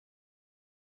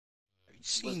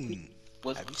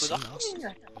Was Austin?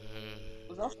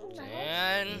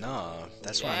 Dan? No,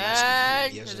 that's why I'm Dan?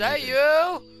 asking you. Is that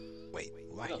you? Wait,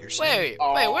 what? You're saying?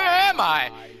 Wait, where am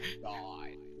I? God.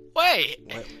 Wait.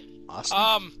 What?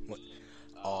 Austin? What?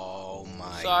 Oh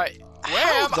my. Sorry. Where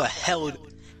How am the I? hell?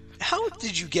 How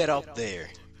did you get up there?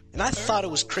 And I thought it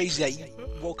was crazy that you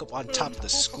woke up on top of the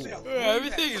school.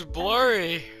 Everything is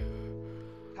blurry.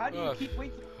 How do you keep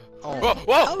waking? Oh,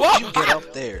 Whoa, how did you get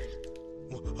up there?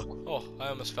 Oh, I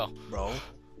almost fell. Bro,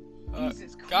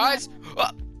 Jesus Guys?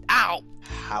 Ow!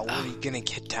 how are you gonna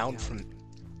get down from...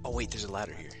 Oh wait, there's a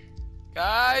ladder here.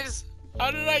 Guys? How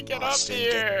did I get Austin, up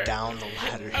here? get down the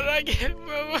ladder. How did I get...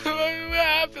 What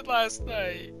happened last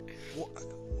night?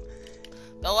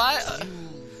 The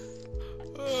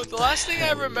last thing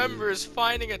I remember is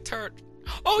finding a turtle.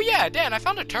 Oh yeah, Dan, I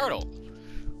found a turtle.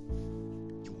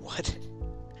 What?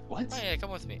 What? Oh yeah,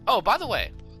 come with me. Oh, by the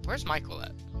way, where's Michael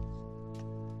at?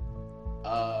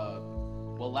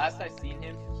 Well, last I seen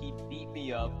him, he beat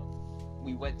me up.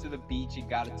 We went to the beach and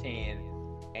got a tan,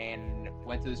 and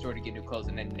went to the store to get new clothes,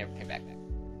 and then never came back.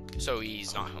 So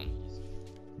he's not home.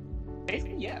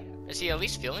 Basically, yeah. Is he at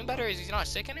least feeling better? Is he not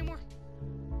sick anymore?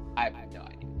 I have no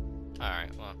idea.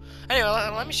 Alright, well. Anyway,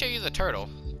 let me show you the turtle.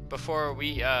 Before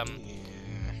we,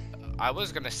 I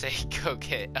was gonna say go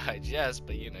get Jess,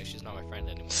 but you know, she's not my friend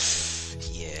anymore.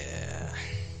 Yeah.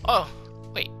 Oh,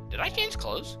 wait, did I change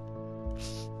clothes?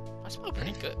 I smell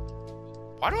pretty good.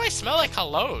 Why do I smell like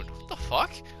cologne? What the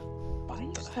fuck? Why do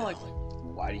you smell like?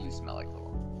 Why do you smell like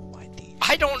cologne? Why do you...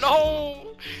 I don't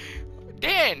know!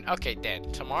 Dan! Okay,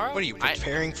 Dan, tomorrow... What are you,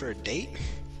 preparing for a date?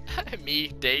 Me,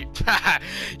 date.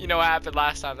 You know what happened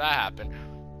last time that happened?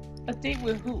 A date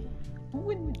with who? Who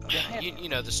wouldn't? You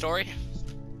know the story?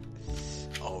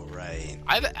 All right.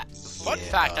 Fun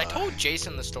fact, I told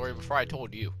Jason the story before I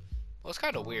told you. Well, it's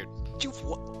kind of weird. You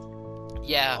what?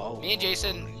 Yeah, Oh. me and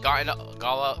Jason got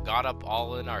up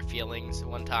all in our feelings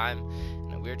one time,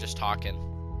 and we were just talking.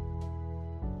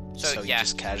 So you yeah,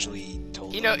 just casually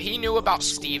told he him he knew about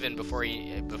school. Steven before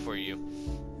you.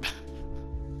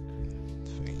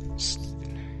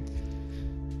 Steven.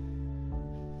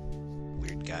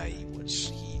 Weird guy. What's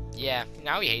he? Yeah,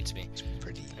 now he hates me. He's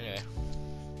pretty. Anyway,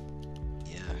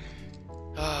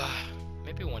 Yeah.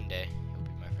 maybe one day he'll be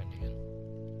my friend again.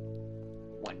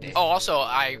 One day. Oh, also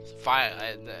I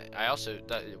also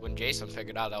when Jason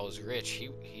figured out I was rich, he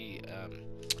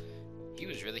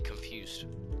was really confused.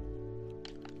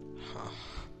 Huh.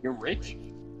 You're rich?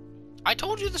 I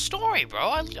told you the story, bro.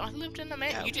 I lived in the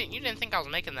man. Yeah. You didn't think I was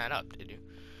making that up, did you?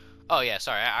 Oh yeah,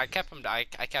 sorry. I kept him. I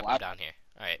kept him down here.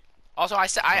 All right. Also, I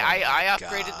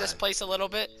upgraded this place a little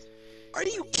bit. Are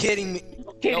you kidding me?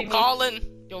 Yo, Colin.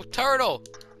 Yo, Turtle.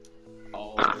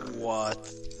 Oh. What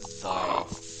the?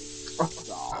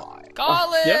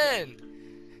 Colin. Yeah?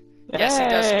 Yes, he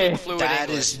does speak fluent That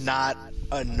English. is not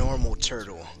a normal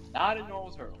turtle. Not a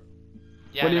normal turtle.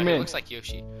 Yeah, What do you no, mean? He looks like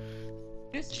Yoshi.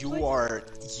 This You place- are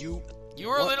You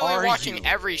were What literally are watching you?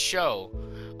 every show.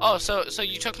 Oh, so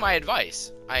you took my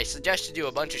advice. I suggested you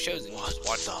a bunch of shows and you What just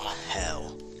watched the them all.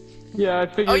 hell? Yeah, I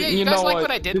figured. Oh yeah, you guys know like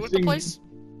what I did this with the thing- place?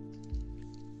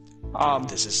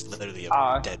 This is literally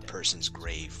a dead person's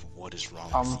grave. What is wrong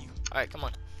with you? All right, come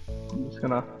on. I'm just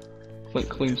gonna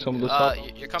clean some of this up.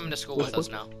 You're coming to school with us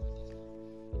now.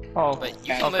 Oh, But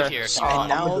you can live here. So And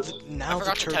now, I'm now the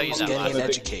forgot to tell you turtle's that getting an last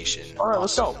education. All right,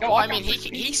 let's go. well, I mean,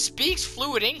 he speaks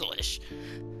fluent English.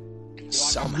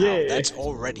 Somehow, Yeah. that's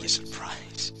already a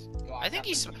surprise. I think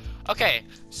he's okay.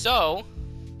 So,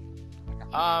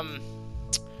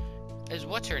 is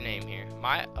what's her name here?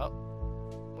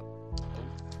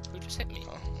 Who just hit me?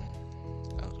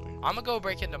 That was weird. I'm gonna go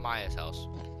break into Maya's house,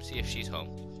 see if she's home.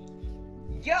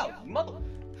 Yo, mother.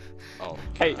 Oh,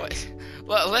 Hey, What?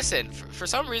 Well, listen. For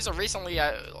some reason, recently,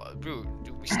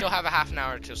 we still have a half an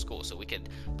hour to school, so we could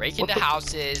break into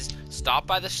houses, stop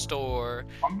by the store,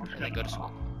 and then go to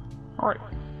school. all right.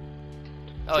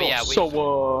 Oh yeah,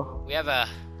 we have a.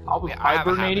 I was I have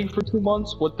a hibernating habit. for 2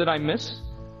 months. What did I miss?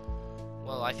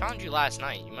 Well, I found you last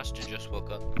night. You must have just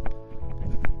woke up.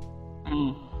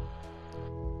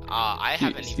 I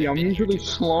haven't See, even I'm been here usually too long.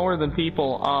 slower than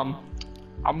people.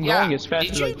 I'm Yeah, going as fast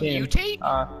did as you I can. mutate?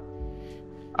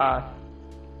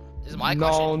 This is my no.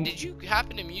 question. Did you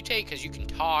happen to mutate? Because you can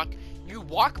talk. You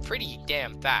walk pretty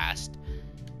damn fast.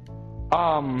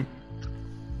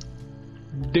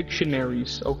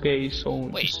 Dictionaries. Okay, so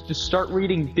Wait. just start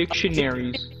reading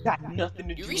dictionaries. Got nothing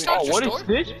to do You with restocked Oh, your what store? is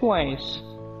this place?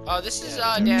 Oh, this is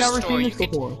I've Dad's never store. seen You this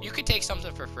could before. you could take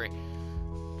something for free.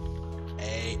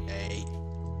 Hey.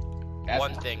 That's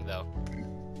One not- thing though.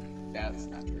 That's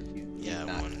not true. Yeah,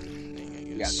 not, one thing, I You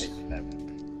gotta guess. take that.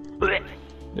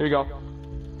 There you go.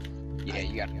 Yeah,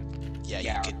 you got it. Yeah,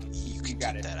 Yeah, you could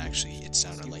got keep it. that actually. It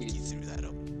sounded like you threw that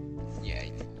up. Yeah.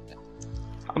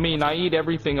 I mean, I eat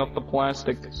everything off the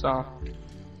plastic, so.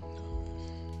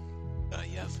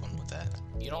 You have fun with that.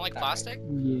 You don't like plastic?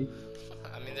 Yeah.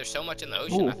 I mean, there's so much in the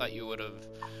ocean. I Ooh. thought you would have.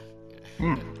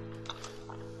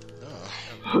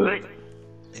 Oh, Alright.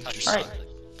 interesting.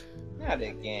 Not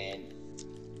again.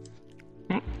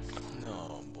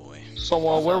 No, boy. So,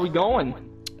 where are we going?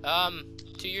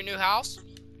 To your new house.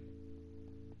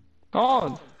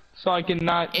 Oh, so I can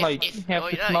not, like, have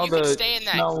to smell you could the stay in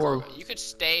that. smell of... You could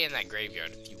stay in that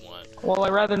graveyard if you want. Well,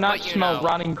 I'd rather not But, you smell know,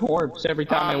 rotting corpse every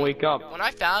time I wake up. When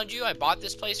I found you, I bought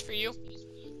this place for you.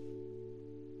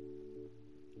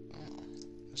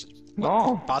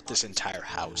 Oh. Bought this entire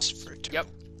house for a turtle.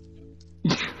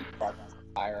 Yep.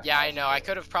 Yeah, I know. I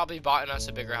could have probably bought us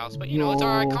a bigger house, but you know, it's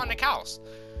our iconic house.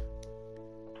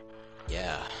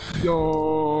 Yeah.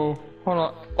 Yo. Hold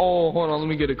on. Oh, hold on. Let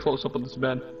me get a close up of this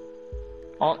bed.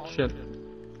 Oh, shit.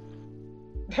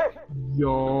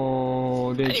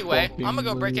 Yo. Anyway, I'm gonna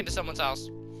go break into someone's house.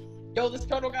 Yo, this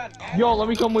turtle got. Yo, let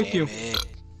me come with you. Damn it.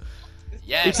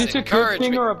 Yes, Is this a good encourage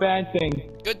thing me. or a bad thing?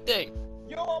 Good thing.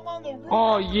 Yo, I'm on the roof.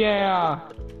 Oh, yeah.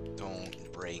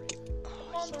 Don't break it.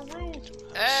 I'm on the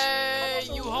roof. Hey,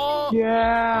 you home?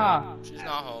 Yeah. She's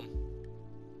not home.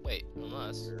 Wait,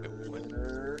 unless.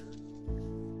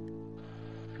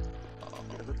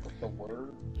 The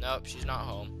word. Nope, she's not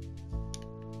home.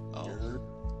 Oh.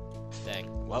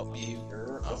 Dang. Well, you.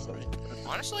 Alright.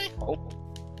 Honestly, Ow,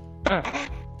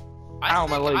 I my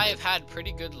think leg. I have had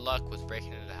pretty good luck with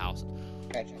breaking into the house.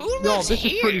 Gotcha. Who Yo, lives this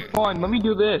here? is pretty fun. Let me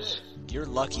do this. You're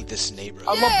lucky this neighborhood.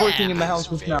 I love breaking in the is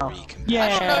houses now. very competitive. I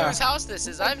don't know Yeah. whose house this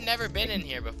is. I've never been in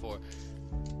here before.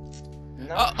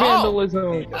 No. Oh, Vandalism.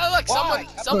 oh, look, Why?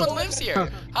 someone lives here.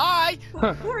 Hi.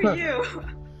 Who are you?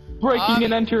 Breaking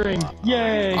and entering.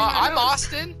 Yay. I'm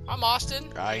Austin. I'm Austin.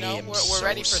 I You know, am we're so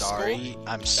ready for sorry. school.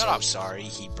 I'm Shut so up. sorry.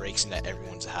 He breaks into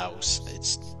everyone's house.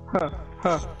 It's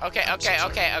Okay.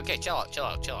 Chill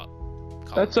out.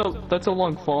 Calm. That's a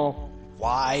long fall.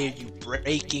 why are you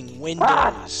breaking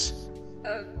windows?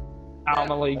 Ow,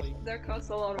 my leg. That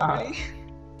costs a lot of Ah. money.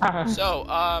 So,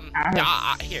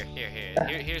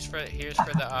 here's for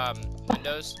the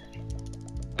windows.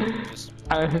 Just,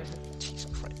 Jesus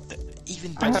Christ.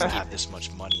 Even when you have this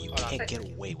much money, you Hold on. can't get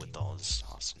away with all this,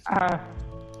 Austin.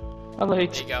 My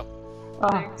leg. there you go.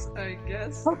 Thanks, I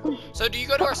guess. So, do you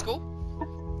go to our school?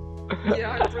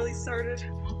 Yeah, I've really started.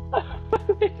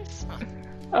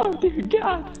 Oh, dear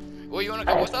God. Well, you wanna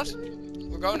go with us?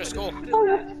 We're going to school.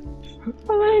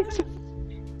 My legs.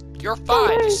 You're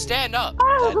fine. Just stand up.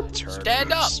 That turtle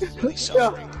Stand up. is really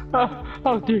suffering.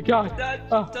 Oh, dear God. That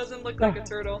Oh. doesn't look like a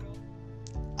turtle.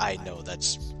 I know,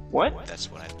 that's What? what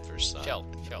I first thought. Chill.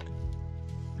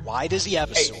 Why does he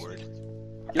have a sword?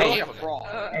 You're Hey. like a frog.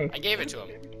 I gave it to him.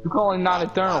 You're calling not a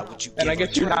Why turtle. would you And I give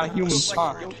guess you're not a turtle human.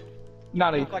 sword?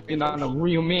 You're not a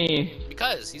real man.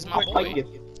 Because he's my Like boy. it.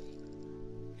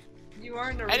 You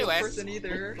aren't a Anyway. real person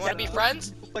either. You wanna be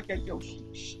friends? Like a Yoshi.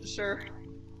 Sure.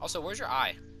 Also, where's your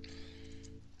eye?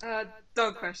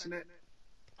 Don't question it.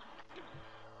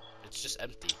 It's just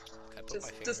empty. Can I put my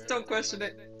Just finger don't question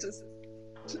it. Just.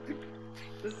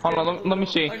 This is Hold on, getting let me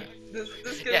see. This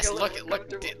is getting Yes, a look little look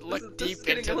uncomfortable. look This is deep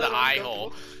getting into a the little eye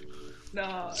hole.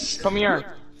 No. Come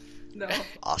here. No.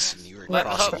 Austin, you are Let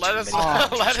crossing us too many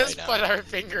boundaries let us right put now. our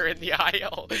finger in the eye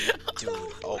hole. Dude,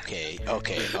 okay,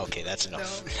 that's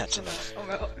enough. No. That's enough. I'm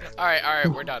out. All right,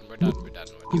 we're done.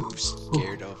 You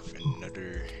scared of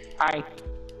another? Hi.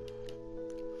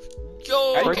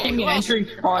 Yo, okay, Breaking who and else? entering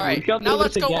fun. All We right, shall now do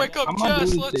let's this go again. wake up I'm gonna do Jess.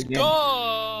 this Let's again.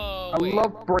 go. I Wait,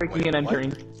 love breaking Wait, and what?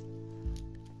 entering.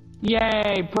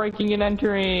 Yay, breaking and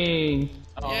entering.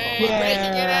 Yay, Yeah.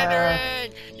 breaking and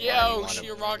entering. Yo, wanna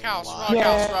she wrong house. lie. Wrong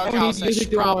house. Yeah, Wrong we house. need I to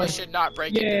do probably it. should not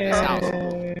break into this house.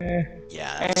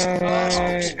 Yeah, that's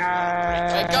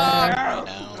Wake up! right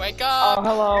now. Wake Oh, up!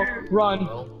 hello.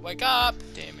 Run. Wake up!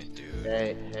 Damn it, dude.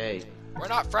 Hey. We're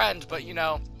not friends, but you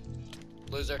know,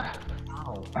 loser.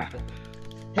 Ow.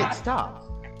 Hey, stop.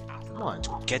 Come on.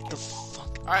 Get the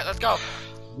fuck. All right, let's go.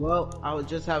 Well, I was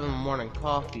just having morning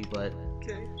coffee, but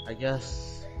Okay. I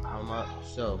guess I'm up.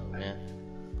 So, man.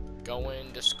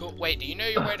 Going to school. Wait, do you know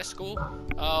your way to school?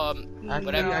 Actually,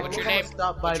 Whatever. I What's think your I'm name? gonna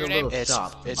stop by What's the your name? little It's-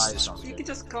 shop. it's buy this something. You can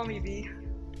just call me V.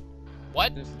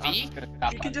 What? I'm V? just gonna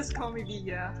stop You by- can just call me V,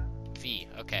 yeah. V.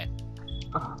 Okay.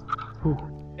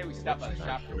 Hey, we stopped by the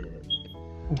shop.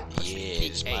 Yeah,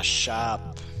 it's my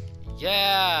shop.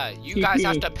 Yeah, you guys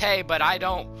have to pay, but I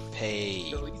don't.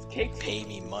 Pay. So these cakes Pay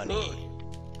me money.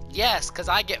 Yes, cause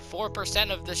I get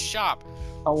 4% of this shop.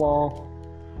 Hello.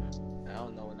 I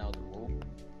don't know when that was a rule.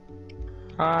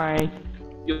 Hi.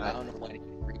 You, I don't know when he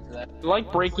agreed to that. you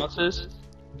like breaking houses?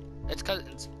 It's cause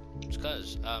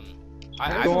Go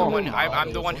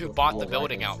I'm the one who bought the Right,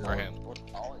 building out for so- him.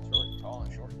 Tall and short, tall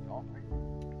and short, tall.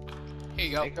 Here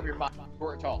you go. Make up your mind.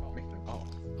 Short, tall. Oh,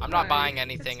 I'm not buying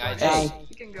anything. I It's just. fine. Hey,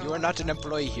 You can go you are on. not an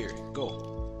employee here.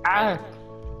 Go. Ah,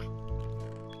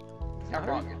 Not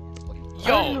wrong. I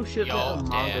Yo, didn't know shit that yo, a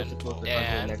manga's supposed to come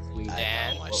Dan, here next week.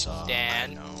 Dan, I know, I saw. Dan.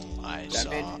 I know. I That saw.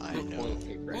 man I took know. toilet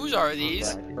paper. Whose are these?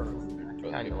 I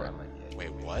know what I might get.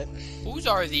 Wait, what? Whose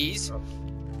are these?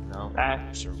 No.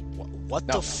 Sir, what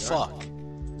No, the fuck?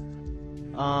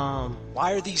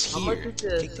 Why are these How here? much is Take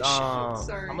this? this shit.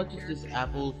 Sorry, How much is this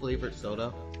apple flavored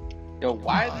soda? Yo,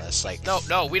 why? That's like.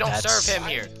 No, we don't that's- serve him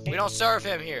here. We don't serve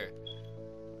him here.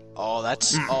 Oh,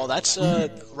 that's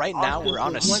right now we're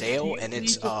on a sale and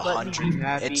it's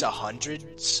 $100. It's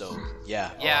 $100, so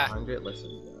yeah. Yeah. 100.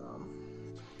 Listen.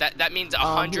 That means here,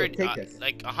 100, take this.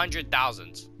 like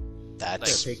 100,000.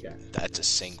 That's Take that. that's a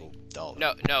single dollar.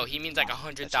 No, he means like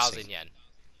 100,000 yen.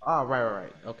 Oh,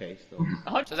 right. Okay, so.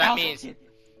 So that means,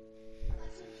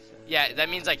 yeah, that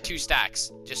means like 2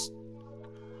 stacks. Just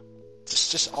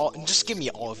Just give me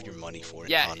all of your money for it.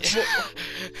 yeah. Honestly.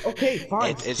 Okay,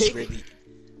 fine. It's take really.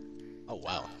 Oh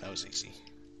wow, that was easy.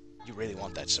 You really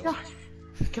want that soda?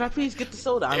 it. Can I please get the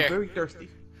soda? I'm Here. very thirsty.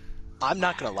 I'm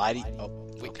not gonna lie to you. Oh,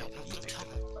 We, okay. you take that.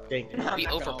 Thank you. we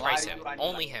not gonna lie overprice to him. you, I need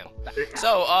Only that. him.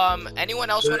 So anyone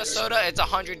else want a soda? It's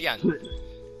 100 yen.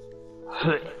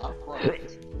 Of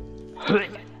course.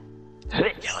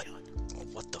 Yeah. Oh,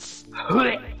 what the?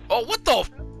 Oh, what the?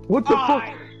 what the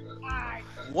fuck?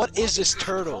 What is this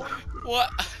turtle? What?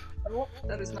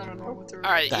 That is not a normal turtle.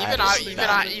 All right, That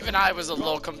is even I was a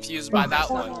little confused by that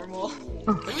That's not one. normal.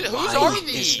 Whose Why are is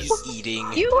these? he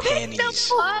eating You panties? hit the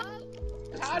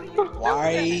fuck?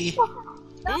 Why?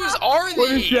 Whose are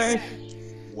What is these? that?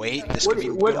 Wait, this could be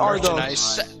What good are those?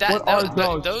 merchandise. What are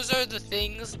those? Those are the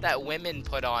things that women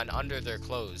put on under their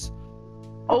clothes.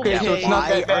 Okay, so it's not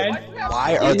that bad.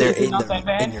 Why are they Is it not that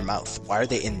bad? in your mouth? Why are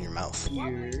they in your mouth?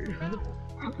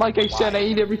 Like I said, I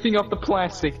eat everything off the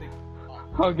plastic.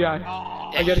 Oh god,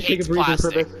 Yeah, I gotta he take a hates breather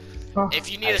for plastic. this. Oh. If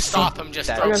you need I to stop think him, just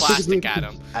that- throw I gotta take a plastic breather.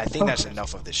 at him. I think that's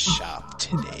enough of this shop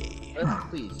today.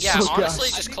 Please. Yeah, Oh, honestly,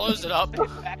 gosh. just close it up.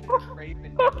 Back to the grave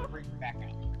and never bring it back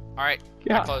out. All right, I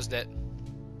Yeah. closed it.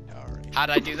 All right. How'd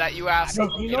I do that, you ask? You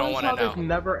You don't notice want how to know. there's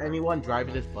never anyone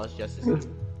driving this bus just to see?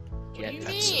 What do you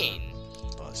that's, mean?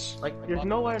 Bus. Like, there's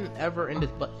no one ever in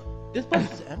this bus. This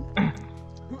bus is empty.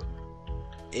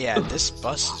 Yeah, this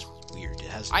bus is weird. It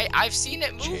has. I've seen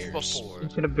it move Chairs. before.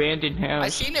 It's an abandoned I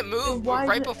house. seen it move Why is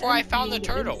right it before I empty found the on the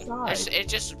turtle. inside?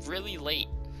 It's just really late.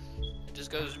 It just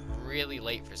goes really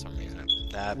late for some reason.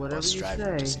 That Whatever bus you driver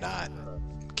say. does not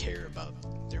care about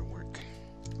their work.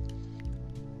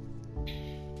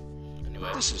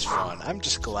 Anyway, This is fun. I'm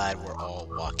just glad we're all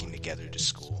walking together to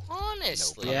school.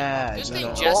 honestly, Yeah, this you thing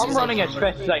know. just Well, I'm is running like- as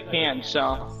fast as I can,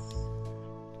 so.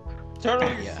 Turtle,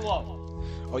 you're Yeah. slow.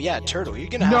 Oh yeah, Turtle, you're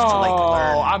gonna No, have to like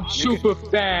learn. I'm you're super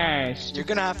fast. You're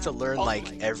gonna have to learn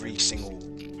like every single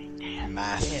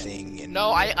math thing. And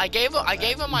No, I gave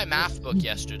him my math book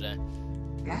yesterday.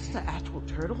 That's the actual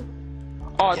turtle?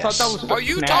 Oh, I thought that was. a Are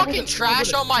you snack. talking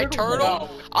trash on my turtle?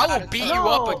 I will beat you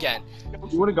up again.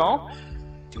 You wanna go?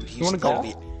 Dude, he's You wanna gonna go?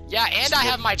 be. Yeah, and I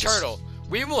have my Just- turtle.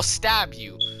 We will stab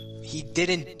you. He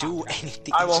didn't do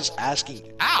anything. I He's will. just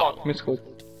asking Ow! Fuck, Miss Cool.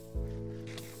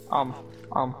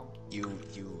 you.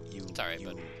 It's alright, you,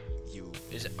 bud. you.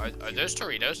 Are those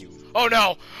Doritos? Oh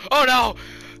no! Oh no!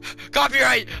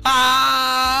 Copyright!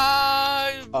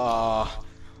 Ah!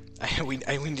 We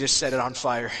need to set it on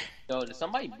fire. Yo, did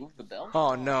somebody move the bell?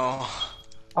 Oh no.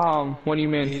 What do you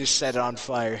We mean? need to set it on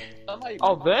fire. Somebody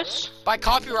Oh, this? By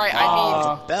copyright, I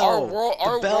Uh, mean Bell. our world.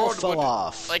 Our the bell world fell would,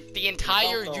 off. like the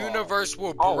entire universe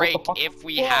will Oh, what the break fuck? if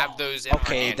we have those in our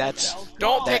Okay, hand. that's.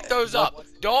 Don't pick that- those up.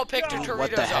 Don't pick the Dude, Doritos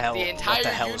what the hell? up. The What entire the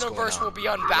hell is going universe on? will be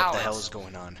What the hell is unbalanced.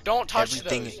 going on? Don't touch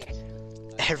Everything.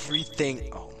 those. Everything.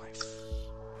 Oh my.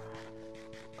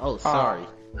 Oh, sorry.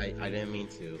 I didn't mean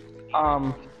to.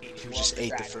 You just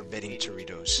ate the forbidden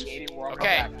Doritos.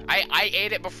 Okay, I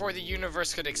ate it before the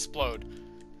universe could explode.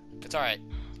 It's alright.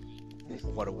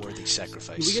 What a worthy Can we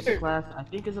sacrifice. get to class? I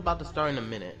think it's about to start in a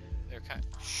minute. They're kind.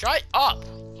 Shut up,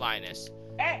 Linus.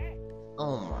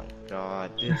 Oh my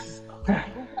god, this.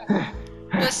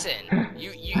 Listen,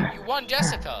 you won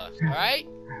Jessica, alright?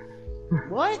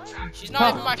 What? She's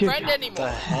not even my friend The anymore.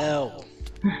 hell?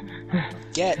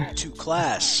 Get to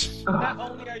class. Not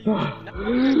only are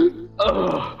you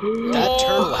That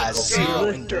turtle has let's zero go.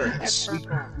 endurance.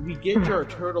 We get your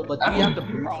turtle, but do you have to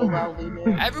breathe so loudly,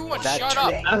 man? Everyone That shut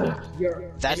turtle-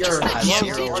 up. That You're turtle a has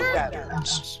gym zero teacher?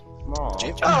 endurance.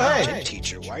 Gym, Oh, gym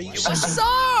teacher, why are you What's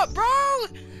subbing? up, bro?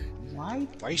 Why?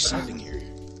 Why are you subbing here?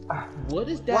 What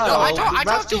is that? No, I Well, talk- the I math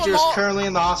talk to him teacher is all- currently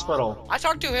in the hospital. I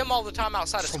talk to him all the time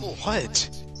outside of From school. what?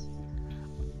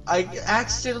 I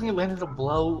accidentally landed a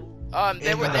blow.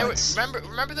 They In were. the They were. nuts.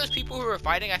 Remember those people who were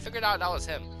fighting? I figured out that was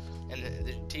him, and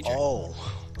the teacher. Oh.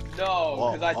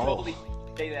 No, because I Oh. totally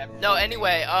say that. No,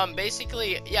 anyway,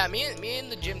 basically, yeah, me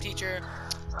and the gym teacher,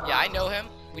 yeah, I know him.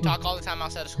 We talk all the time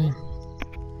outside of school.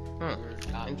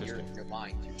 Interesting. You're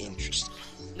lying. Interesting.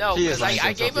 No, He is because I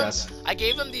lying to gave himself, him I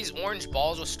gave him these orange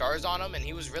balls with stars on them, and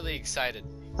he was really excited.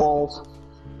 Balls.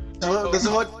 This is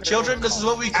what, children, this is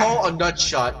what we call a nut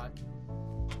shot.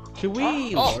 Can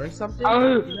we Oh. learn something?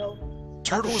 Oh. You know,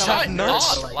 Turtles Shut have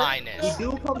nuts. up, Linus. we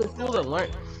do come to school to learn.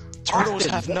 Turtles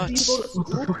Austin, have when do you nuts. go to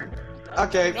school?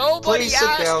 Okay, Nobody please sit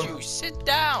asked down. you. Sit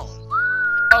down.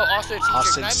 Oh, also, teacher,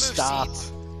 Austin, can I move stop. seats?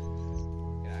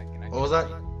 Can I What was that?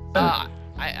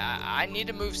 I need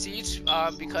to move seats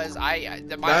because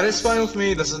That is fine with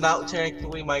me. This is not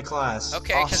technically my class.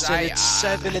 Okay, because Austin, it's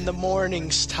 7 in the morning.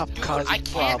 Stop Dude, causing I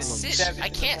can't problems. sit. I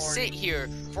can't sit here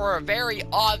for a very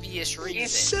obvious It's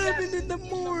reason. 7 in the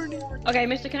morning. Okay,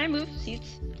 mister, can I move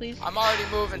seats, please? I'm already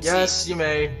moving Yes, seats. you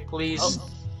may. Please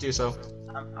do so.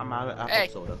 I'm out of apple Hey.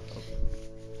 soda.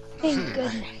 Thank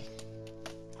goodness.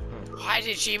 Why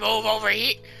did she move over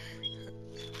here?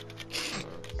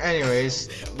 Anyways,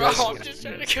 Bro, yes. I'm just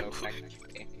trying to So, go. can I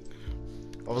get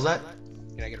What was that?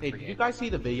 Can I get a Hey, free did you game? guys see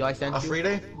the video I sent A you? free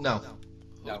day? No.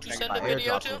 No, Who'd you can I send get a I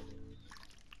video airdropped to? it.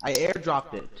 I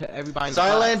airdropped it to everybody in the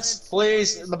Silence,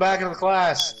 please, in the back of the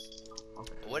class.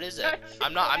 What is it?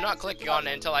 I'm not clicking on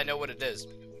it until I know what it is.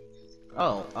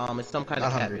 class. Oh, it's some kind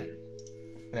of cat. 100.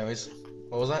 Anyways,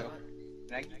 what was that?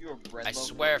 Can I give you a red I logo?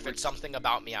 swear, if it's something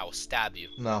about me, I will stab you.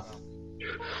 No.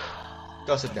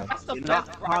 Go sit down. That's the You're best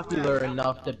not popular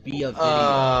enough to be a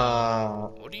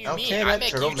video. What do you Okay, mean? I that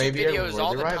make turtle may YouTube be a videos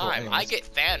all the worthy rival, time. I anyways. get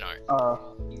fan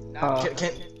art. He's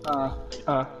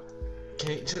not.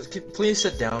 Can you please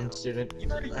sit down, student?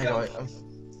 I know.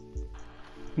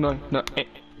 No.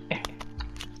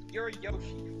 You're a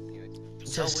Yoshi.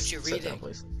 So what you sit down, reading?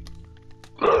 please.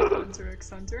 Hunter x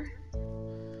Hunter.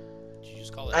 Did you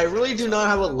just call it? I really do not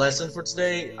have a lesson for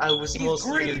today. I was He's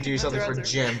mostly green. going to do something for Hunter.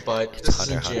 gym, but It's this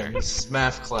isn't Hunter, gym. Hunter. This is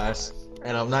math class,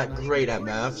 and I'm not great at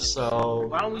math, so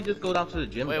Why don't we just go down to the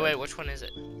gym? Wait, which one is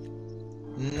it?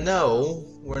 no,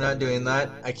 we're not doing that.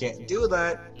 I can't do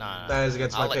that. Nah, That is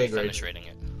against I'll my let pay you grade. finish reading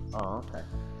it. Oh, okay.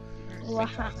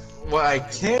 What I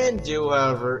can do,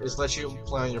 however, is let you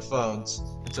play on your phones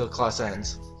until class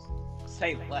ends.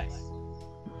 Say less.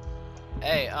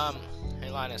 Hey,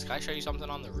 Linus, can I show you something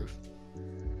on the roof?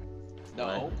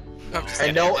 No. I'm just And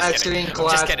kidding, no I'm just kidding, exiting I'm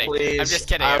class, just kidding, please. I'm just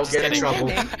kidding. I I'm will just get in kidding.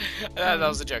 trouble. That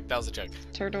was a joke. That was a joke.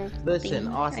 Turtle. Listen, thing.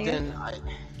 Austin,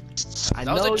 I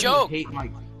That was a know joke. you hate my.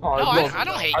 Oh, No, I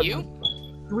don't hate you.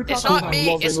 It's not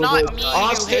me. It's not me.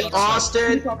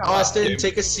 Austin,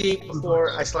 take a seat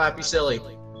before I slap you silly.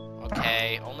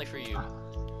 Okay, only for you.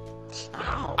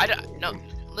 Ow. I don't. No,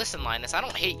 listen, Linus. I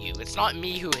don't hate you. It's not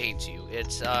me who hates you.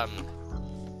 It's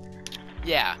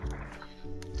yeah.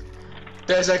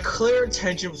 There's a clear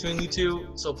tension between you two,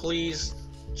 so please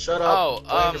shut up. Oh,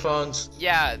 play on your phones.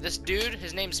 Yeah, this dude,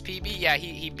 his name's PB. Yeah,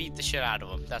 he beat the shit out of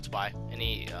him. That's why. And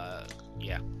he,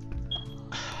 yeah.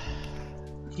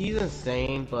 He's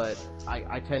insane, but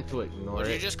I tend to ignore What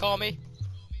did you it. just call me?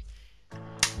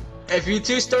 If you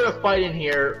two start a fight in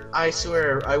here, I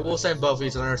swear I will send both of you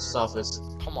to the nurse's office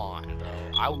Come on, bro.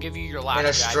 I will give you your last. in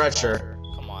a Dragon stretcher.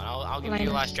 Ball. Come on, I'll give you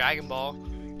your last Dragon Ball.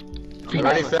 I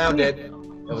already found it. It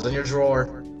was in your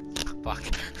drawer. Fuck.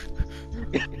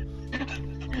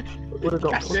 Where'd it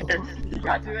go? You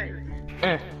got to it.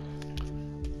 Eh.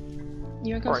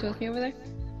 You wanna come with me over there?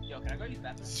 Yo, can I go use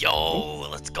that? Yo,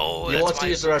 let's go. You That's want to my-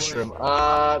 use the restroom?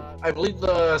 I believe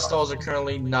the stalls are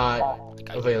currently not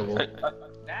available.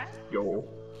 That Yo.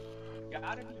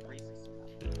 gotta be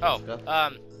racist. Oh, Yeah.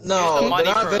 No, the they're money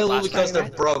not for available last because they're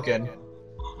night. broken.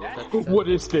 What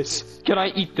is this? Can I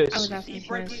eat I was this? asking if you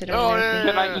wanted to sit no, over no, there. no, with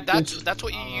me. no, no, that's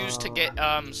what you use to get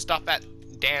stuff at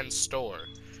Dan's store.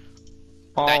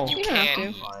 Oh, That you You don't have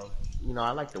can. to. Fine. You know,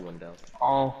 I like the window.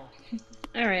 oh.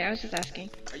 Alright, I was just asking.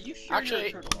 Are you sure Actually,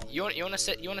 you're a turtle? you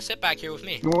wanna sit back here with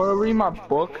me? You wanna read my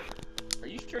book? Are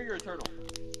you sure you're a turtle?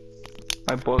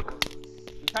 My book.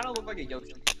 You kind of look like a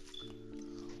Yoshi.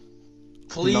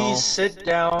 Please No. sit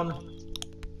down.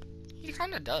 He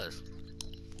kinda does.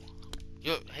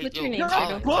 Yo, hey, What's yo, your name,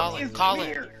 Colin, Turtle?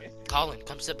 Colin, Colin,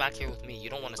 come sit back here with me. You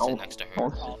don't want to sit Oh, next to her. oh,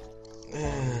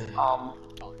 Colin,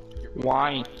 your book-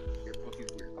 why? Your book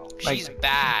is weird, Colin. Like- She's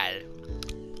bad.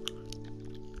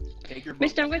 Take your book.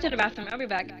 Mister, I'm going to the bathroom. I'll be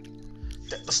back.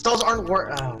 The stalls aren't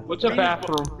work. What's a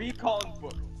bathroom? Recalling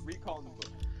book. Recalling the book.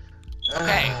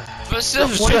 Okay.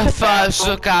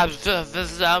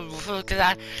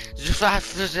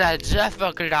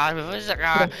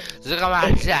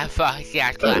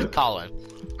 Colin.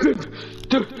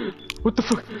 Dude, what the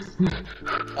fuck?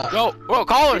 Yo, bro,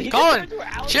 Colin,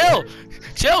 chill,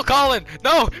 Colin.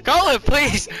 No, Colin,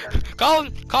 please,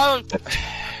 Colin.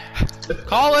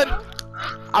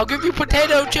 I'll give you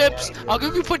potato chips.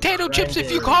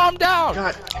 If you calm down.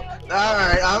 God.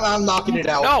 Alright, I'm knocking it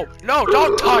out. No,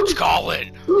 don't touch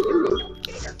Colin.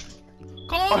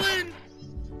 Colin,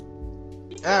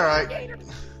 Alright.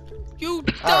 you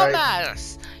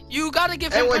dumbass. You gotta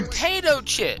give him potato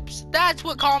chips. That's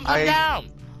what calms him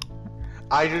down.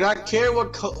 I do not care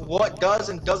what does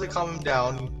and doesn't calm him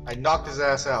down. I knocked his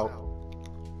ass out.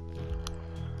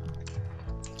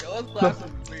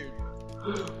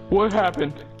 What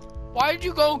happened? Why did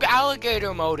you go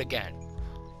alligator mode again?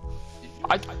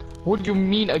 What do you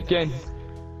mean again?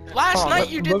 Last night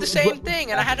you did the same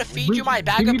thing, and I had to feed you my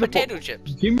bag of potato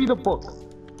chips. Give me the book.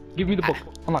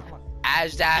 Come on.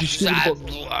 As that.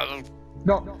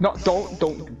 No, don't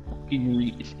fucking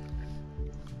read it.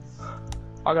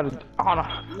 I gotta be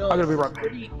right back.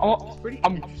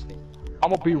 I'm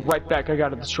gonna be right back. I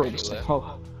gotta destroy this thing.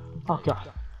 Oh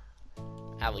god.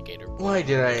 Alligator. Why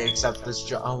did I accept this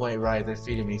job? Oh wait, right, they're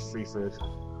feeding me free food.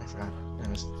 I forgot.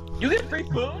 Anyways. You get free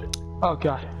food? Oh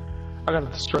god. I gotta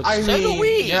destroy this So do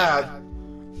we. Yeah.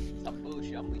 Stop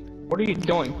bullshit, I'm leaving. What are you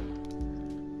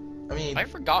doing? I mean, I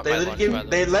forgot they my let, lunch, give, by the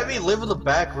they way. let me live in the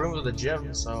back room of the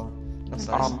gym, so that's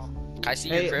nice. Can I see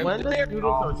your Hey, crib? when does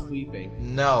Doodle start sleeping?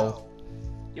 No,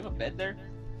 You have a bed there?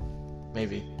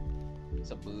 maybe.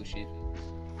 Some bullshit.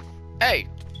 Hey,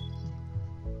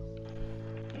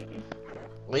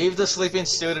 Leave the sleeping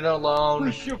student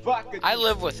alone. I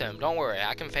live with him. Don't worry.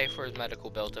 I can pay for his medical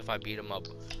bills if I beat him up.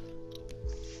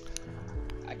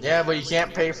 Yeah, but you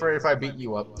can't pay for it if I beat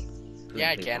you up. Yeah,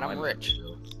 I can. I'm rich.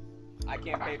 I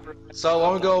can't pay for. So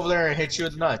I'm gonna go over there and hit you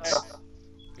with nuts.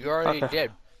 You already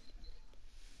did.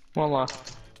 Well,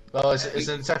 Well, is it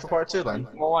in time for part 2 then?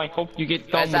 well, I hope you get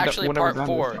done That's actually whenever part that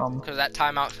 4, is. because that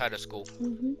time outside of school.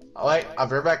 Alright, I'll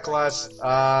be right back, class.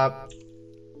 I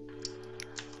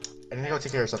need to go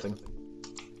take care of something.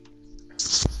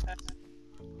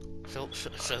 So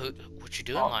what you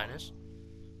doing, Linus?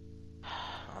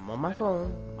 I'm on my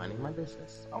phone, minding my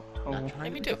business. Not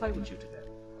trying me to too. fight with you today.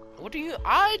 What do you?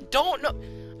 I don't know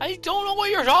what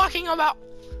you're talking about.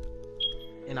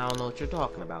 And I don't know what you're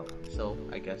talking about, so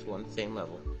I guess we're on the same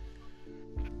level.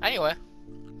 Anyway,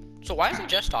 so why isn't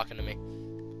Jess talking to me?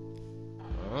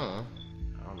 I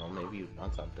don't know, maybe you've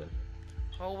done something.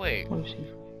 Oh wait, What is he?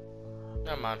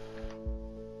 never mind.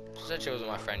 She said she was with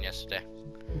my friend yesterday.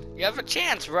 You have a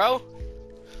chance, bro.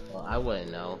 Well, I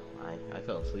wouldn't know. I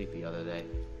felt asleep the other day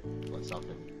when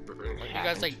something Are you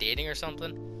guys like dating or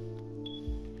something?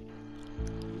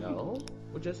 No,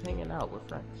 we're just hanging out. We're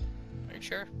friends. Are you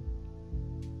sure?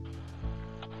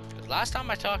 'Cause last time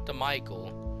I talked to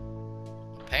Michael,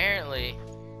 apparently,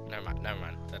 never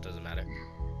mind. That doesn't matter.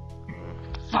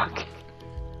 Fuck.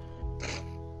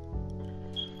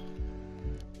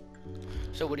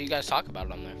 So what do you guys talk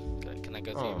about on there? Can I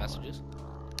go through your messages?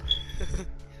 I'm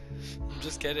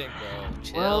just kidding, bro.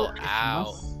 Chill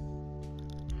out.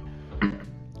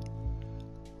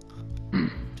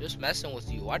 Just messing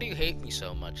with you. Why do you hate me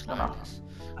so much, Linus?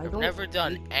 I've never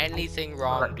done anything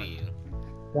wrong to you.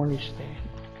 Understand.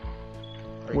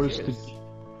 What is the?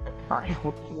 Alright,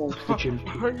 what's the gym?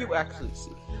 Are you actually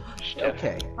see?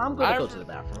 Okay, I'm gonna go to the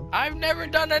bathroom. I've never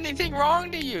done anything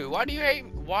wrong to you. Why do you hate?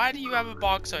 Why do you have a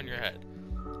box on your head?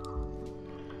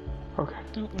 Okay.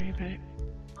 Don't worry about it.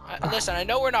 Listen, I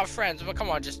know we're not friends, but come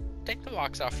on, just take the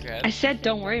box off your head. I said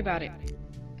don't worry about it.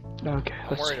 Okay.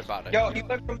 I'm worried about it. Yo, he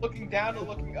went from looking down to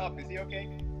looking up. Is he okay?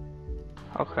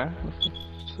 Okay.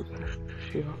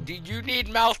 Do you need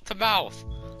mouth to mouth?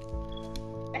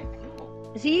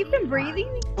 Is he even breathing?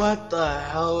 What the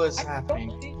hell is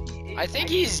happening? I think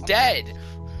he's dead.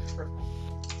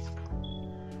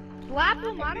 Slap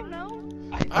him, I don't know.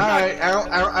 Alright,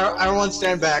 everyone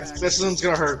stand back. This one's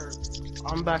gonna hurt.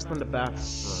 I'm back from the bathroom.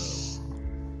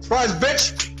 Surprise,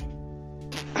 bitch!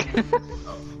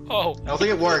 Oh. I don't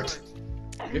think it worked.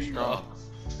 You're strong.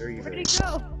 Very Where good. did he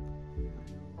go?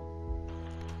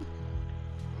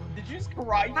 Did you just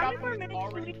karate How chop many more him and minutes do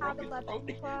already we have broke his left throat?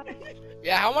 in class?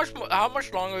 Yeah, how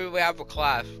much longer do we have for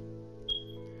class? 2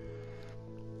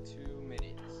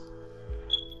 minutes.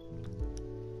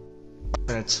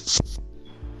 Minutes.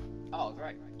 Oh,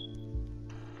 right.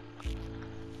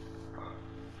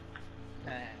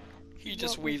 He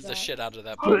just weaves the shit out of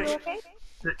that Are you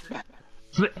bitch.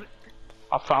 okay?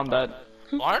 I found that.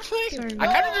 Honestly, Sorry. I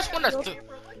kind of just want to.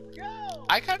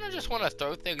 I kind of just want to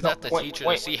throw things at the teacher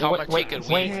to see how much he could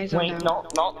weave. No,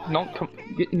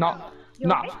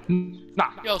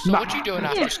 Yo, so what you doing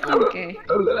after school? Okay.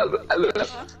 I'm a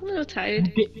little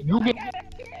tired. You get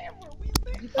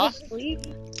Huh?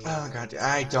 Oh god,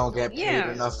 I don't get paid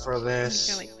Yeah. enough for Got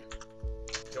this.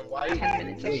 like 10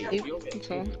 minutes of sleep. That's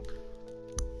all.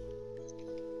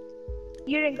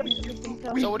 You didn't go to sleep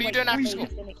until So what are you doing after school?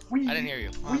 finished. I didn't hear you.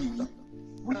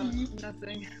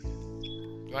 Nothing.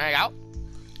 You wanna hang out?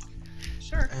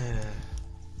 Sure.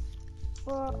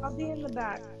 Well, I'll be in the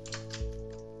back.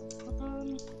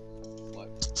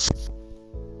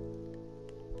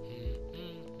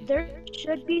 There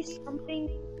should be something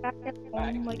back at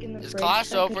home, like in the Is fridge. class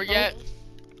that could over help. yet?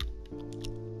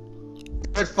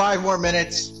 Good, 5 more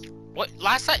minutes. What?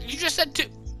 Last time you just said 2.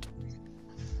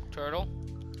 Turtle,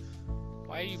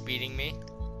 why are you beating me?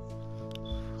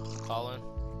 Colin,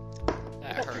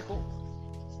 that hurt.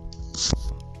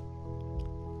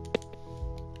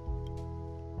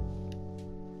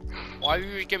 Why are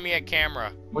you giving me a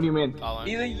camera, What do you mean? Colin?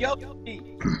 He's a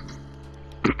Yoshi.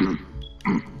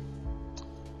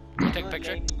 Take a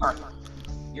picture.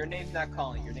 Your name's not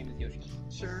Colin. Your name is Yoshi.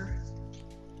 Sure.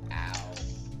 Ow.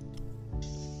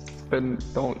 Then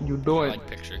don't you do I it. like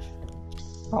pictures.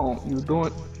 Don't you do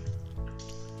it.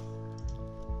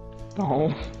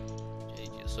 Don't.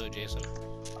 So Jason.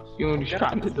 You know what you're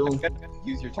trying to do.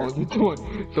 Use your Oh, turn. you do it.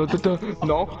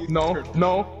 No.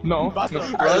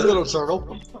 Right, little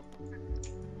turtle.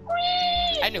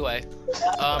 Anyway,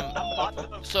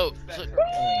 so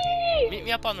meet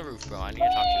me up on the roof, bro. I need to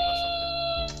talk to you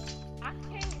about something. I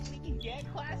can't. We can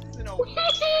get classes in a week.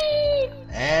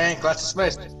 And class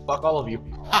dismissed. Fuck all of you.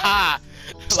 Haha!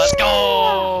 Let's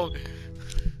go!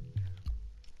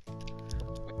 You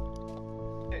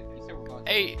said we're going.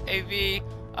 Hey, AV,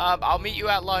 I'll meet you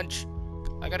at lunch.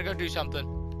 I gotta go do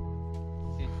something.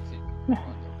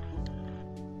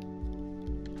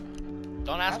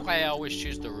 Don't ask why I always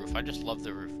choose the roof. I just love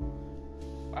the roof.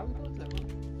 Why are we going to the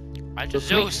roof? I just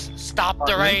Zeus, stop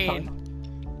the rain.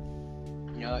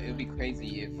 You know, it would be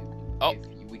crazy if, Oh.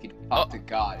 if we could talk to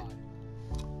God.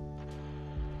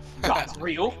 God's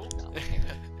real.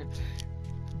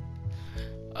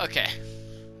 Okay.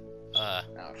 No.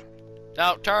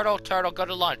 No, turtle, go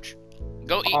to lunch.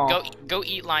 Go eat, go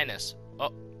eat Linus.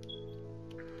 Oh,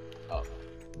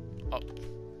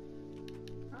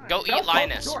 go eat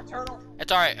Linus. Door, turtle.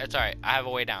 It's alright, I have a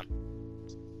way down.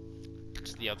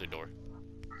 It's the other door.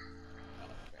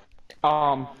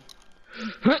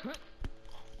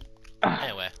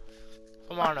 Anyway,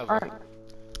 come on over. Alright.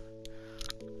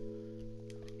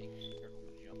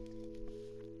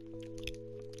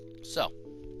 So,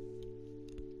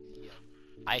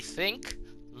 I think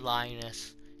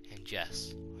Linus and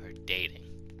Jess are dating.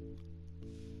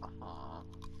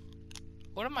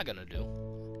 What am I gonna do?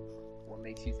 What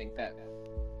makes you think that?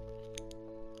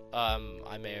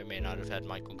 I may or may not have had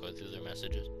Michael go through their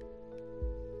messages.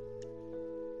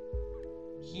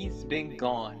 He's been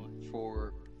gone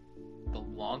for the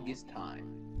longest time.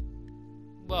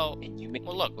 Well, And you may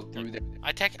look, go through there.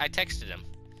 I texted him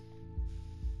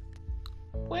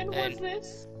When was and-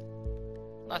 this?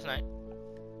 last night.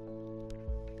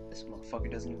 This motherfucker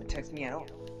doesn't even text me at all.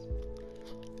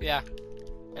 Yeah,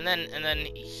 and then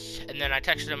I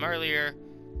texted him earlier,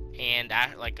 and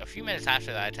like a few minutes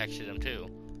after that, I texted him too.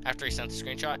 After he sent the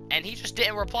screenshot, and he just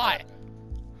didn't reply.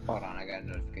 Hold on, I got a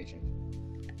notification.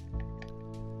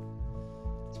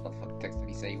 This motherfucker texted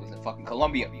me saying he was in fucking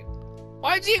Colombia.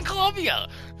 Why is he in Colombia?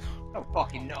 I don't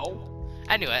fucking know.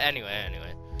 Anyway.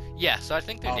 Yeah, so I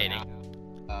think they're dating,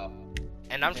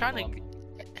 and I'm trying to.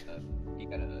 He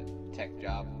got a tech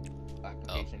job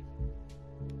application.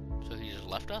 So he just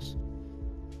left us?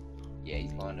 Yeah,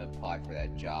 he's going to apply for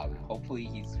that job. Hopefully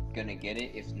he's gonna get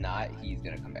it. If not, he's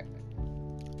gonna come back.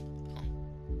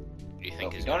 Do you So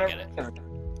think if he's we don't gonna get it?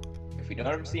 if we don't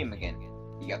ever see him again,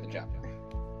 he got the job.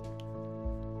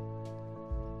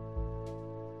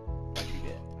 Like he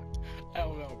did. I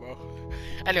don't know, bro.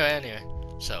 Anyway.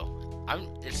 So,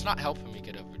 it's not helping me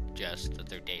get over Jess that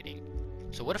they're dating.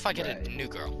 So what if I get a new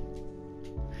girl?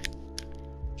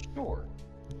 Sure.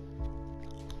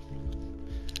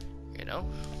 You know?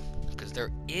 Because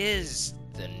there is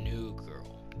the new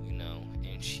girl, you know,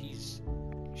 and she's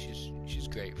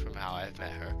great from how I've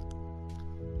met her.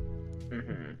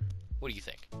 Mm-hmm. What do you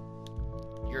think?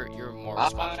 You're more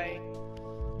responsible. I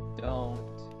don't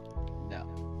know.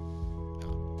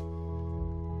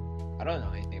 I don't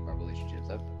know anything about relationships.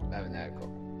 I haven't had a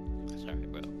girl. Sorry,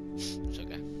 bro. It's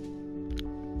okay.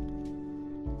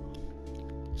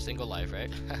 Single life,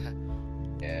 right?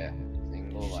 Yeah,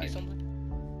 single Did you see life. something?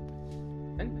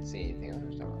 didn't see anything. I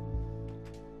was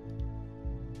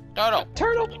talking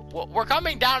Turtle. We're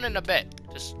coming down in a bit.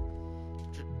 Just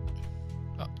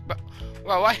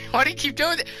bro, why do you keep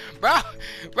doing it, bro?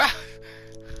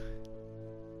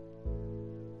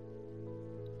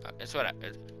 It's what.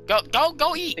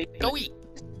 Go eat. Go eat.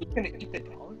 You gonna eat the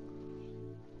dog?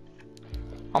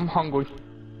 I'm hungry.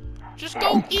 Just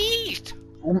go eat.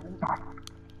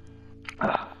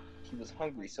 He was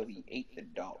hungry, so he ate the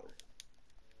dollar.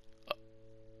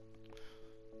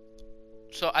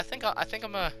 So I think I'm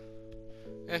in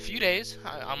a few days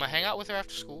I'm gonna hang out with her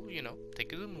after school. You know,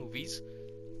 take her to the movies,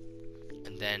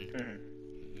 and then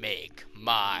make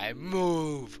my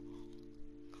move.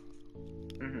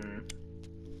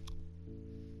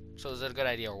 So is that a good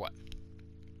idea or what?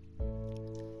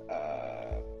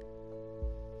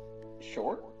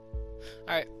 Sure.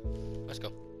 Alright, let's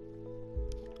go.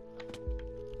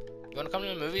 You wanna come to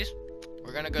the movies?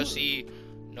 We're gonna go see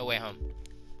No Way Home.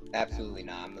 Absolutely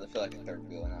not. I'm gonna feel like a third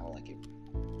wheel and I don't like it.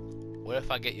 What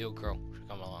if I get you a girl to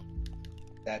come along?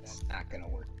 That's not gonna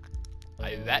work.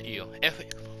 I bet you.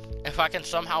 If I can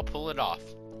somehow pull it off,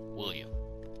 will you?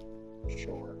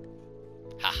 Sure.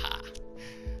 Haha.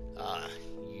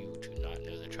 You do not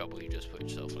know the trouble you just put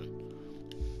yourself in.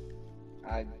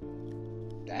 I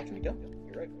actually don't.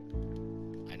 You're right.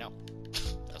 I know.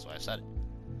 That's why I said it.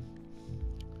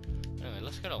 Anyway,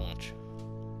 let's go to lunch.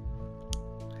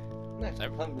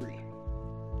 I'm hungry.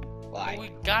 Why? Well,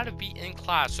 we gotta be in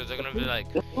class, so they're gonna be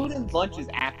like... The food in lunch is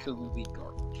absolutely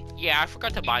garbage. Yeah, I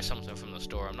forgot to buy something from the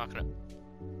store. I'm not gonna...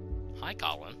 Hi,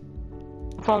 Colin.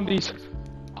 I found these.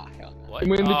 Ah, hell no. What?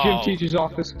 I'm in the gym teacher's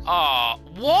office.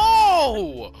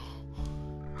 Whoa!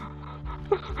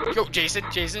 Yo, Jason,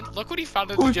 look what he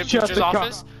found in the gym teacher's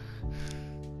office.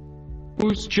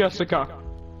 Who's Jessica?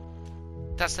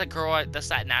 That's that girl. That's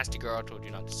that nasty girl I told you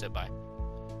not to sit by.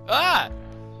 Ah!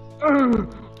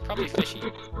 Probably fishy.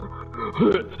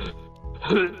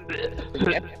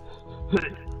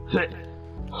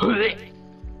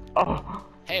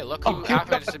 Hey, look who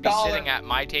happens to be sitting at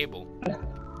my table.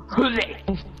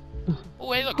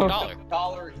 Oh, hey, look, a dollar.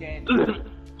 Dollar again.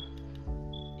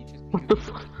 What the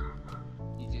fuck?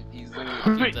 He's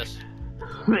I'll keep this.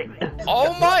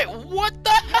 Oh my! What the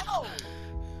hell?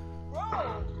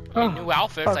 New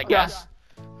outfits, I guess.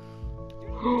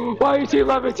 Why is he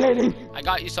levitating? I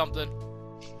got you something.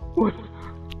 What?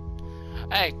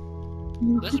 Hey,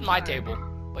 this is my table,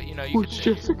 but you know you can Who's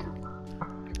sit. Jessica?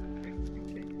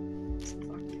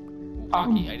 Ooh,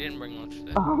 hockey. I didn't bring lunch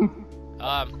today.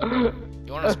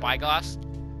 You want a spyglass?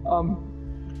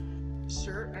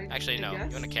 Sure. Actually, no. You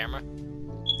want a camera?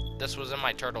 This was in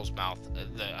my turtle's mouth,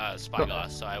 the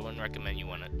spyglass, so I wouldn't recommend you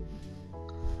want it.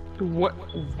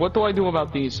 What do I do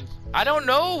about these? I don't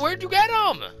know. Where'd you get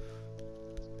them?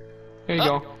 Here you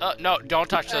go. No, don't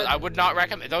touch those. I would not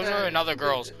recommend. Those are another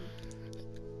girl's.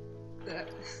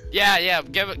 Yeah.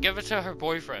 Give it to her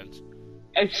boyfriend.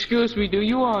 Excuse me. Do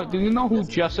you know who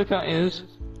Jessica is?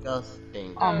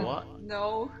 Disgusting. What?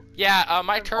 No. Yeah.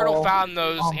 My turtle found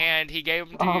those and he gave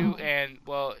them to you. And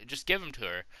well, just give them to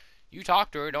her. You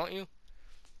talk to her, don't you?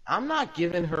 I'm not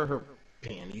giving her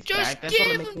panties just back.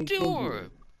 Give them to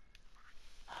her.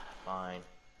 Fine.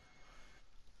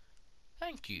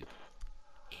 Thank you,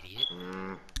 idiot.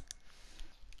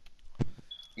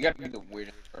 You gotta be the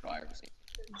weirdest turtle I ever seen.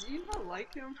 Do you not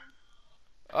like him?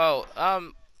 Oh,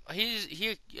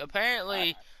 he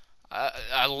apparently,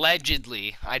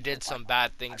 allegedly, I did some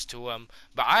bad things to him,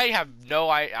 but I have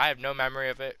no memory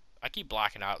of it. I keep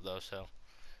blacking out though, so.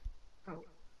 Oh.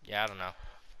 Yeah, I don't know.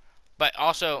 But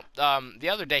also, the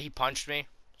other day he punched me,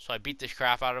 so I beat the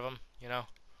crap out of him. You know.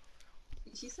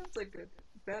 He sounds like a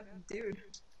bad dude.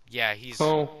 Yeah, he's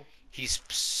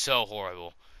so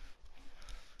horrible.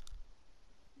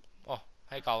 Oh,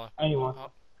 hey, Colin. Anyone.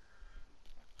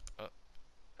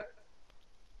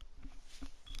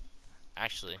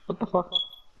 Actually. What the fuck?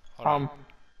 Hold on.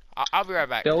 I'll be right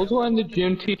back. Those were in the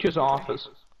gym teacher's office.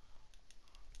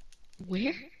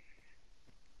 Where?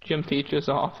 Gym teacher's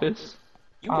office.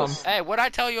 Hey, what'd I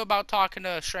tell you about talking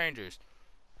to strangers?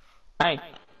 Hey.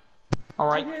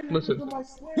 Alright, listen.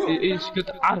 It's good.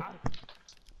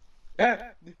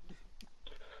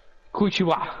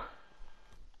 Kuchiwa.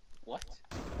 What?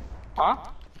 Huh?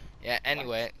 Yeah,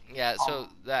 anyway. Yeah, so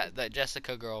that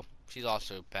Jessica girl, she's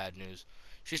also bad news.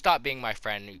 She stopped being my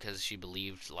friend because she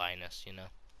believed Linus, you know.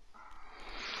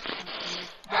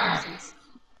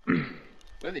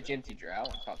 We're the gym teacher.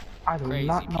 I do Crazy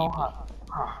not know people.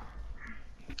 how.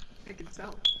 I can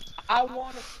tell. I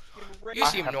wanna. You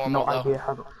seem normal no though. idea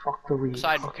how the fuck to read.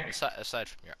 Aside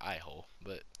from your eye hole,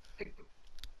 but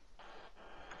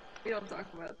We don't talk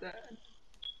about that.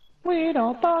 We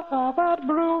don't talk about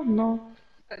Bruno.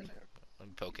 Let me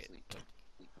poke it.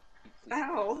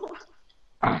 Ow.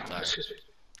 Sorry.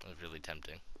 That was really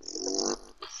tempting.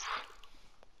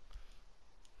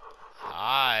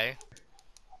 Hi.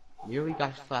 Nearly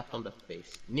got slapped on the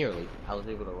face. Nearly. I was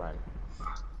able to run.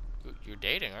 You're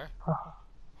dating her.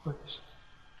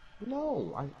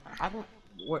 No, I don't.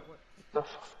 What?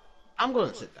 I'm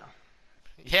gonna sit down.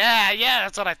 Yeah,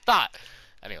 that's what I thought.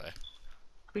 Anyway.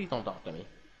 Please don't talk to me.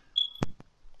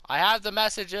 I have the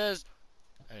messages.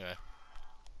 Anyway.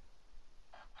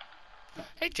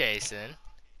 Hey, Jason.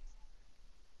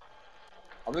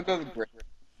 I'm gonna go to the break.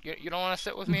 You don't want to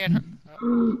sit with me and her?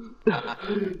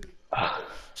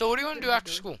 So what do you want to do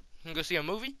after school? You can go see a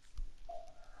movie?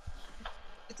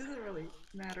 It doesn't really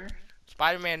matter.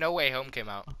 Spider-Man No Way Home came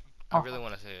out. I really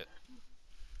want to see it.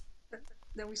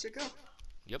 Then we should go.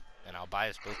 Yep, and I'll buy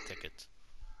us both tickets.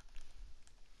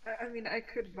 I mean, I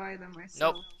could buy them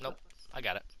myself. Nope. I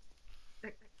got it.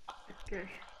 Okay.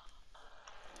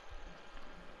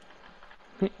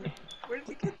 Where did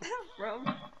you get that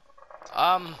from?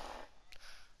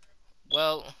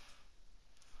 Well,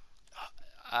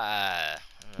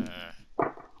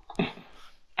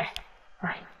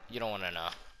 you don't want to know.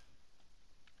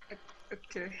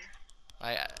 Okay.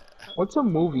 What's a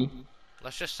movie?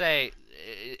 Let's just say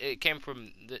it came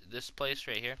from this place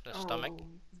right here, the stomach.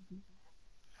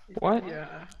 What?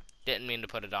 Yeah. Didn't mean to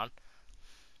put it on.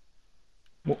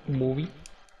 Movie?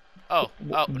 Oh,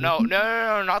 no,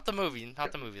 not the movie,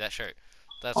 that shirt.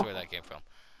 That's where that came from.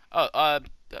 Oh,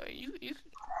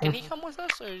 can he come with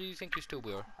us, or do you think he's too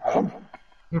weird?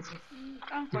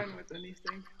 I'm fine with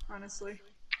anything, honestly.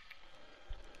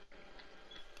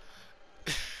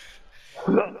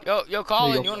 Yo,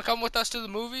 Colin, you wanna come with us to the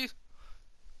movies?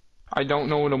 I don't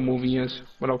know what a movie is,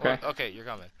 but okay. Well, okay, you're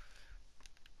coming.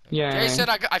 Yeah. Jason,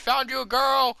 I found you a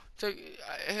girl.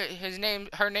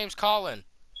 Her name's Colin.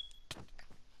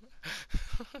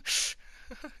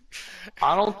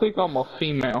 I don't think I'm a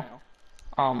female.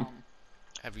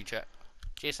 Have you checked?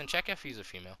 Jason, check if he's a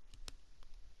female.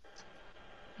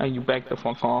 And you back the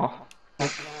fuck off.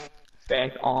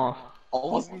 Back off. I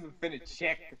wasn't even finna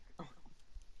check.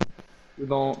 You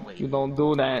don't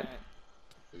do that.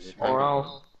 Or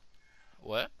else.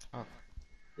 What? Oh,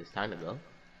 it's time to go.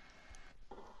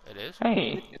 It is?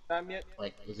 Hey. It's time yet?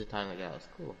 Like, is it time to go? It's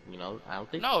cool. You know, I don't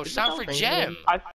think. No, it's time for Gem.